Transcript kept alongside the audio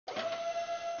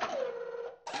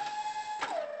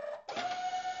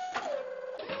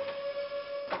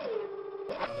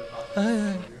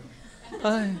Hi.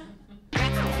 Hi.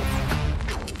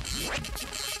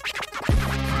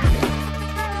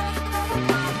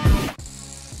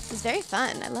 This is very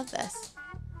fun. I love this.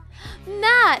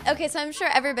 Matt! Okay, so I'm sure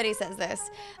everybody says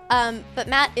this, but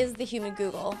Matt is the human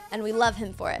Google, and we love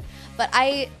him for it. But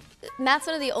Matt's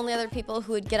one of the only other people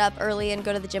who would get up early and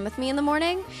go to the gym with me in the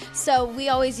morning. So we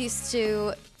always used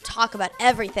to talk about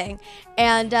everything.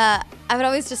 And I would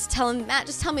always just tell him, Matt,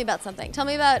 just tell me about something. Tell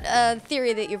me about a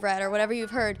theory that you've read or whatever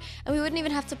you've heard. And we wouldn't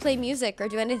even have to play music or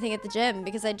do anything at the gym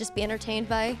because I'd just be entertained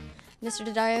by Mr.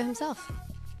 Daddario himself.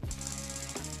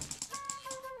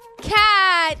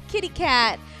 Cat! Kitty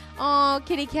cat. Oh,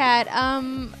 kitty cat.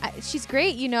 She's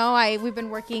great, you know. We've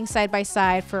been working side by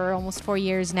side for almost 4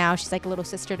 years now. She's like a little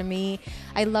sister to me.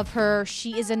 I love her.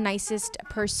 She is the nicest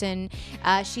person.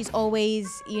 She's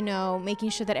always, you know, making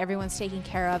sure that everyone's taken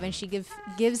care of, and she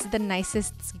gives the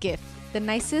nicest gift. The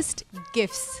nicest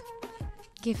gifts.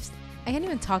 Gifts. I can't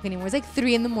even talk anymore. It's like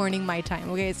 3 in the morning my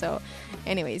time. Okay, so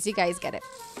anyways, you guys get it.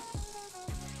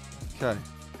 Okay.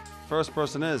 First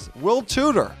person is Will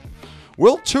Tudor.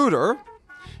 Will Tudor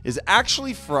is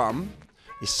actually from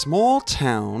a small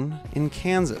town in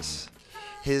Kansas.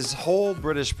 His whole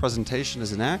British presentation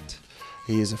is an act.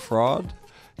 He is a fraud.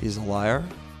 He's a liar.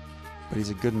 But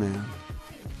he's a good man.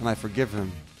 And I forgive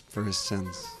him for his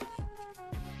sins.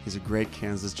 He's a great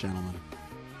Kansas gentleman.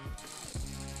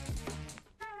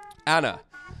 Anna.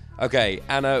 Okay,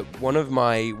 Anna, one of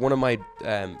my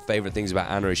favorite things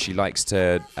about Anna is she likes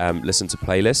to listen to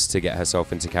playlists to get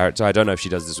herself into character. I don't know if she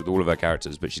does this with all of her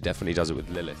characters, but she definitely does it with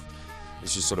Lilith.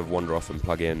 It's just sort of wander off and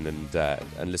plug in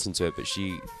and listen to it. But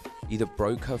she either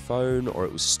broke her phone or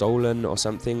it was stolen or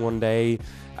something one day,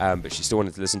 but she still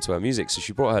wanted to listen to her music, so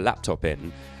she brought her laptop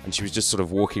in and she was just sort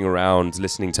of walking around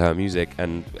listening to her music,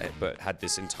 but had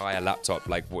this entire laptop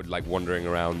like wandering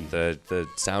around the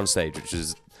soundstage, which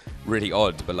is really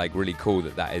odd, but like really cool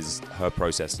that is her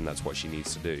process and that's what she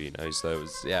needs to do, you know. So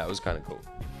it was kind of cool.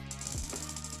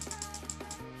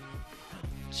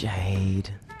 Jade.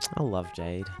 I love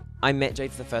Jade. I met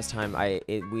Jade for the first time.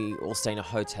 We all stay in a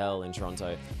hotel in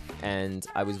Toronto, and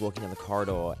I was walking down the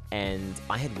corridor, and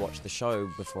I had watched the show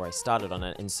before I started on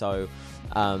it, and so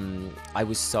I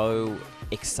was so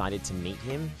excited to meet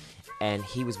him. And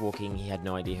he was walking, he had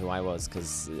no idea who I was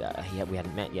because we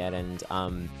hadn't met yet,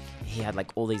 and he had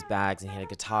like all these bags and he had a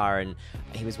guitar, and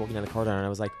he was walking down the corridor and I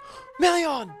was like,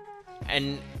 Million!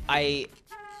 And I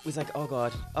was like, oh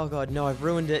god, no, I've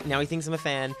ruined it. Now he thinks I'm a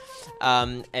fan.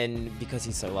 And because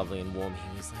he's so lovely and warm,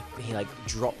 he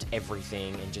dropped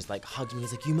everything and just like hugged me.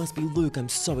 He's like, you must be Luke, I'm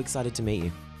so excited to meet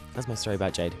you. That's my story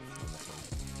about Jade.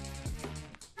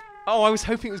 Oh, I was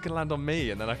hoping it was going to land on me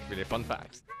and then I could give you a fun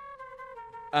fact.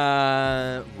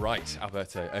 Right,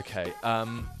 Alberto. Okay.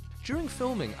 During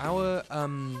filming, our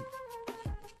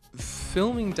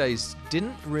filming days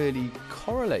didn't really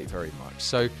correlate very much.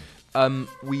 So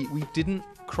we didn't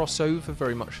cross over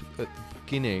very much at the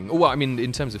beginning. Well, I mean,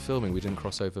 in terms of filming, we didn't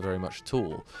cross over very much at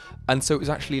all. And so it was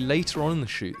actually later on in the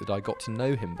shoot that I got to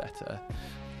know him better.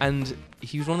 And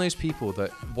he was one of those people that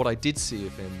what I did see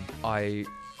of him, I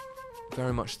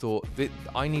very much thought that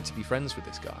I need to be friends with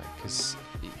this guy because,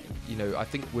 you know, I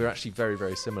think we're actually very,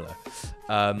 very similar.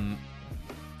 And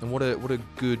what a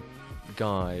good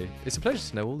guy. It's a pleasure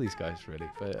to know all these guys, really.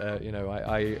 But you know,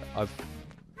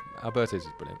 Alberto's is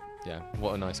brilliant. Yeah,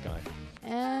 what a nice guy.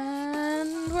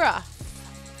 And we're off.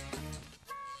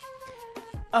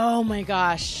 Oh my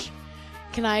gosh.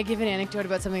 Can I give an anecdote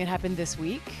about something that happened this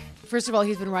week? First of all,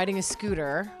 he's been riding a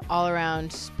scooter all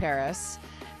around Paris,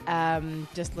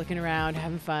 just looking around,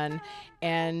 having fun.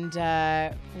 And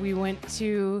we went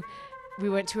to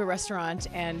a restaurant,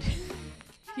 and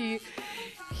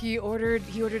he ordered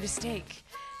a steak,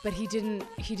 but he didn't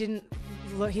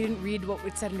read what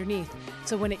it said underneath.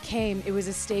 So when it came, it was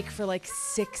a steak for like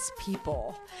 6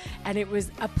 people, and it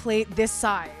was a plate this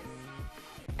size.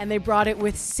 And they brought it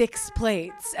with 6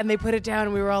 plates, and they put it down,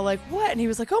 and we were all like, what? And he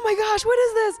was like, oh my gosh, what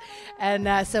is this?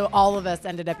 And so all of us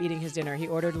ended up eating his dinner. He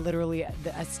ordered literally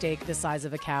a steak the size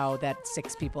of a cow that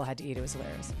 6 people had to eat. It was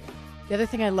hilarious. The other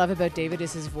thing I love about David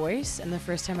is his voice. And the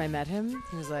first time I met him,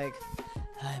 he was like,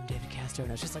 hi, I'm David Castro.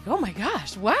 And I was just like, oh my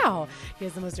gosh, wow. He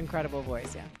has the most incredible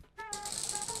voice, yeah.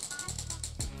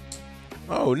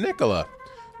 Oh, Nicola.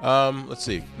 Let's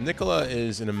see. Nicola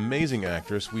is an amazing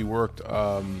actress. We worked,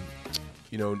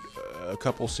 you know, a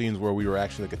couple scenes where we were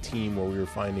actually like a team where we were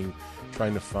trying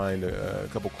to find a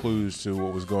couple clues to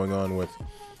what was going on with,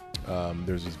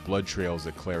 there's these blood trails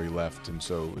that Clary left. And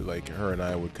so like her and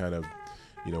I would kind of,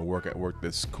 you know, work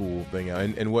this cool thing out.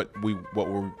 And what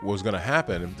was going to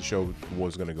happen if the show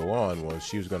was going to go on was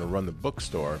she was going to run the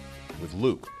bookstore with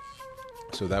Luke.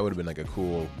 So that would have been like a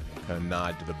cool kind of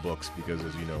nod to the books because,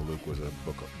 as you know, Luke was a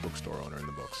bookstore owner in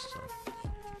the books. So.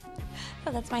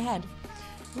 Oh, that's my head.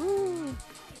 Woo.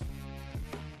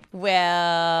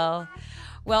 Well,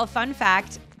 fun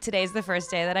fact, today's the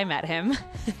first day that I met him.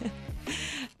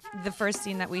 The first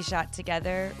scene that we shot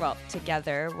together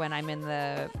when I'm in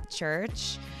the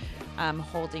church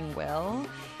holding Will,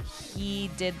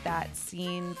 he did that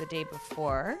scene the day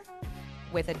before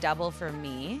with a double for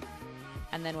me.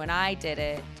 And then when I did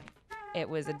it, it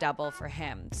was a double for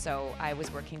him. So I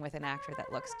was working with an actor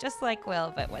that looks just like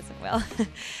Will, but wasn't Will.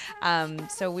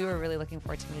 So we were really looking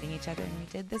forward to meeting each other, and we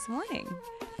did this morning.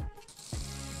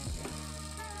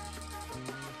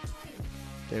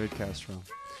 David Castro.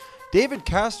 David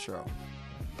Castro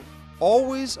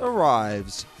always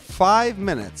arrives 5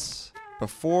 minutes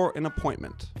before an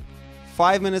appointment.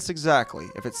 5 minutes exactly.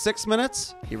 If it's 6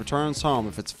 minutes, he returns home.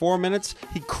 If it's 4 minutes,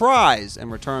 he cries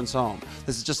and returns home.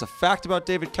 This is just a fact about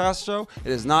David Castro.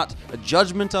 It is not a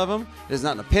judgment of him. It is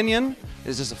not an opinion. It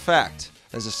is just a fact.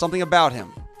 There's just something about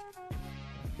him.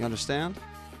 You understand?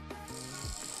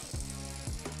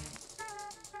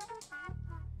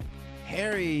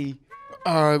 Harry.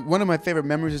 One of my favorite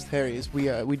memories with Harry is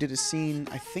we did a scene,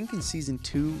 I think in season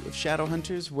 2 of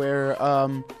Shadowhunters, where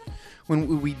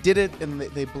when we did it and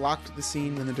they blocked the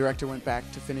scene, when the director went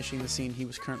back to finishing the scene he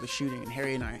was currently shooting, and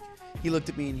Harry and he looked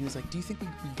at me and he was like, "Do you think we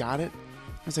got it?"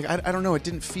 I was like, I don't know. It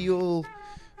didn't feel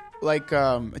like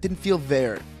it didn't feel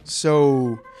there.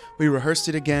 So we rehearsed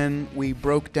it again. We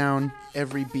broke down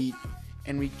every beat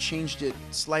and we changed it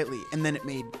slightly, and then it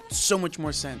made so much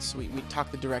more sense. We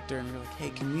talked to the director and we were like,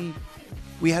 "Hey, can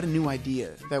we had a new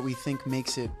idea that we think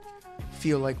makes it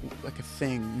feel like a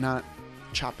thing, not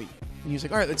choppy." And he was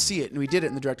like, "All right, let's see it." And we did it,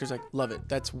 and the director's like, "Love it.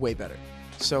 That's way better."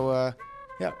 So,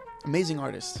 yeah, amazing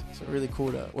artist. So really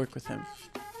cool to work with him.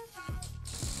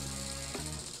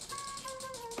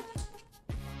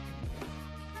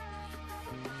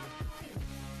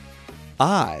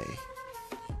 I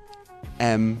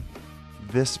am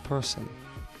this person.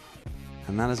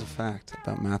 And that is a fact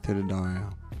about Matthew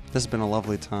Daddario. This has been a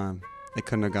lovely time. It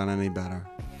couldn't have gone any better.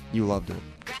 You loved it.